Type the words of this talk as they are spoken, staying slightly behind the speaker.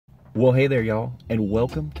Well, hey there, y'all, and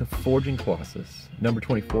welcome to Forging Colossus, number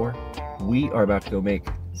 24. We are about to go make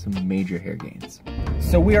some major hair gains.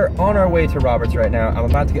 So we are on our way to Robert's right now. I'm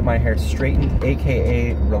about to get my hair straightened,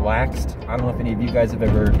 AKA relaxed. I don't know if any of you guys have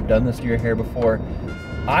ever done this to your hair before.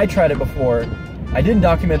 I tried it before. I didn't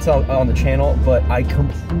document it on the channel, but I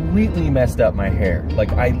completely messed up my hair.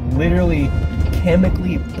 Like, I literally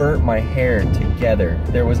chemically burnt my hair together.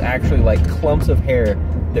 There was actually like clumps of hair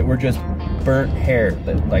that were just burnt hair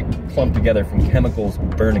that like clumped together from chemicals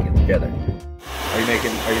burning it together. Are you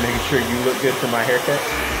making sure you look good for my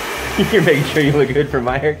haircut? You're making sure you look good for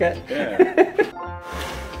my haircut? Yeah.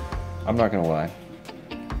 I'm not gonna lie.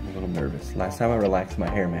 I'm a little nervous. Last time I relaxed my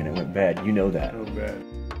hair, man, it went bad. You know that. Oh, bad.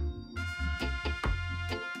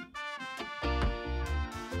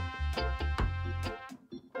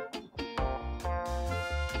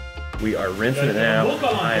 We are rinsing it now.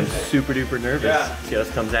 I am super duper nervous. Yeah. See how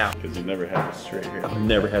this comes out. Because you never had straight hair. I've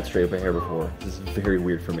never had straight hair before. This is very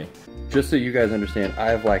weird for me. Just so you guys understand,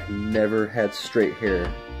 I've like never had straight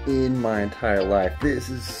hair in my entire life. This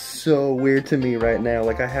is so weird to me right now.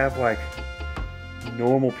 Like, I have like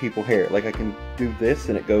normal people hair. Like, I can do this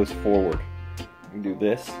and it goes forward. I can do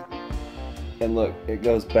this and look, it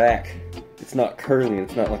goes back. It's not curly.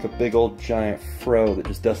 It's not like a big old giant fro that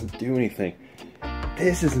just doesn't do anything.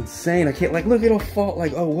 This is insane. I can't, like, look, it'll fall,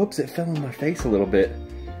 like, oh, whoops, it fell on my face a little bit.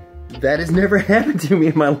 That has never happened to me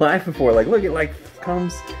in my life before. Like, look, it, like,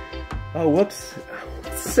 comes, oh, whoops.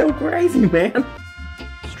 It's so crazy, man.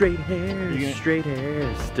 Straight hair, straight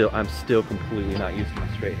hair. I'm still completely not used to my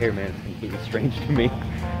straight hair, man. It's completely strange to me.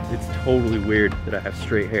 It's totally weird that I have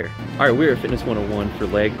straight hair. All right, we're at Fitness 101 for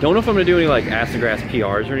leg. Don't know if I'm gonna do any like acid grass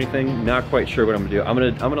PRs or anything. Not quite sure what I'm gonna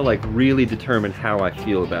do. I'm gonna like really determine how I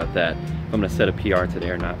feel about that. If I'm gonna set a PR today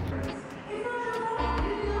or not.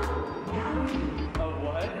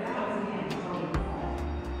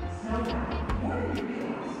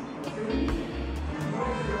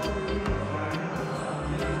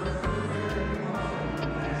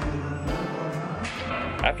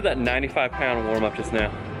 After that 95-pound warm-up just now,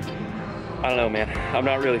 I don't know, man. I'm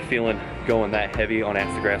not really feeling going that heavy on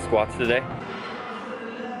acid grass squats today.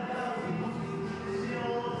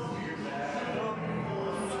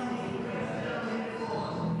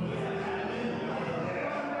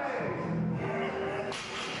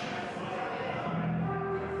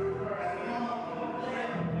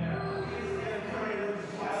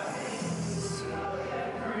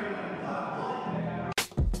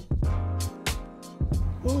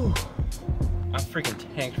 Ooh. I'm freaking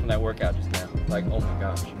tanked from that workout just now. Like, oh my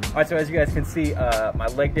gosh. All right, so as you guys can see, my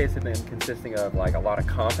leg days have been consisting of like a lot of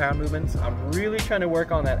compound movements. I'm really trying to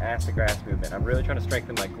work on that acid grass movement. I'm really trying to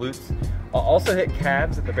strengthen my glutes. I'll also hit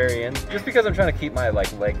calves at the very end, just because I'm trying to keep my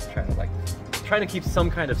like legs trying to keep some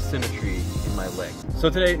kind of symmetry in my leg. So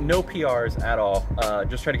today, no PRs at all.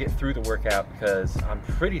 Just try to get through the workout because I'm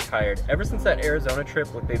pretty tired. Ever since that Arizona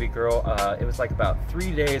trip with baby girl, it was like about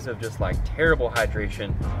 3 days of just like terrible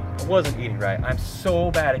hydration. I wasn't eating right. I'm so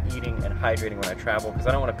bad at eating and hydrating when I travel because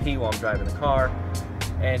I don't want to pee while I'm driving the car.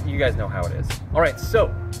 And you guys know how it is. All right,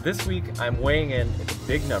 so this week I'm weighing in, it's a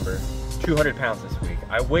big number, 200 pounds this week.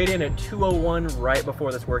 I weighed in at 201 right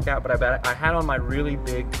before this workout, but I had on my really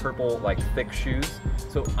big purple, like thick shoes.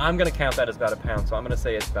 So I'm gonna count that as about a pound. So I'm gonna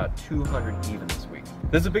say it's about 200 even this week.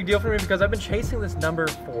 This is a big deal for me because I've been chasing this number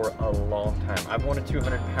for a long time. I've wanted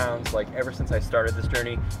 200 pounds like ever since I started this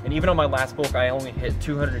journey. And even on my last bulk, I only hit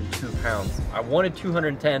 202 pounds. I wanted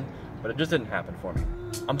 210, but it just didn't happen for me.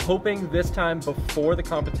 I'm hoping this time before the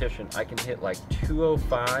competition, I can hit like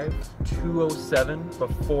 205, 207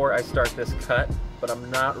 before I start this cut, but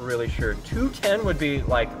I'm not really sure. 210 would be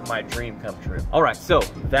like my dream come true. All right, so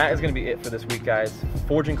that is gonna be it for this week, guys.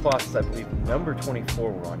 Forging Colossus, I believe number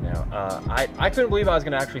 24 we're on now. I couldn't believe I was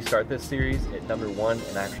gonna actually start this series at number 1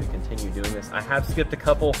 and actually continue doing this. I have skipped a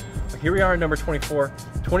couple, but here we are at number 24,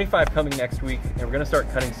 25 coming next week, and we're gonna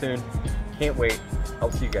start cutting soon. Can't wait.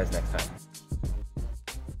 I'll see you guys next time.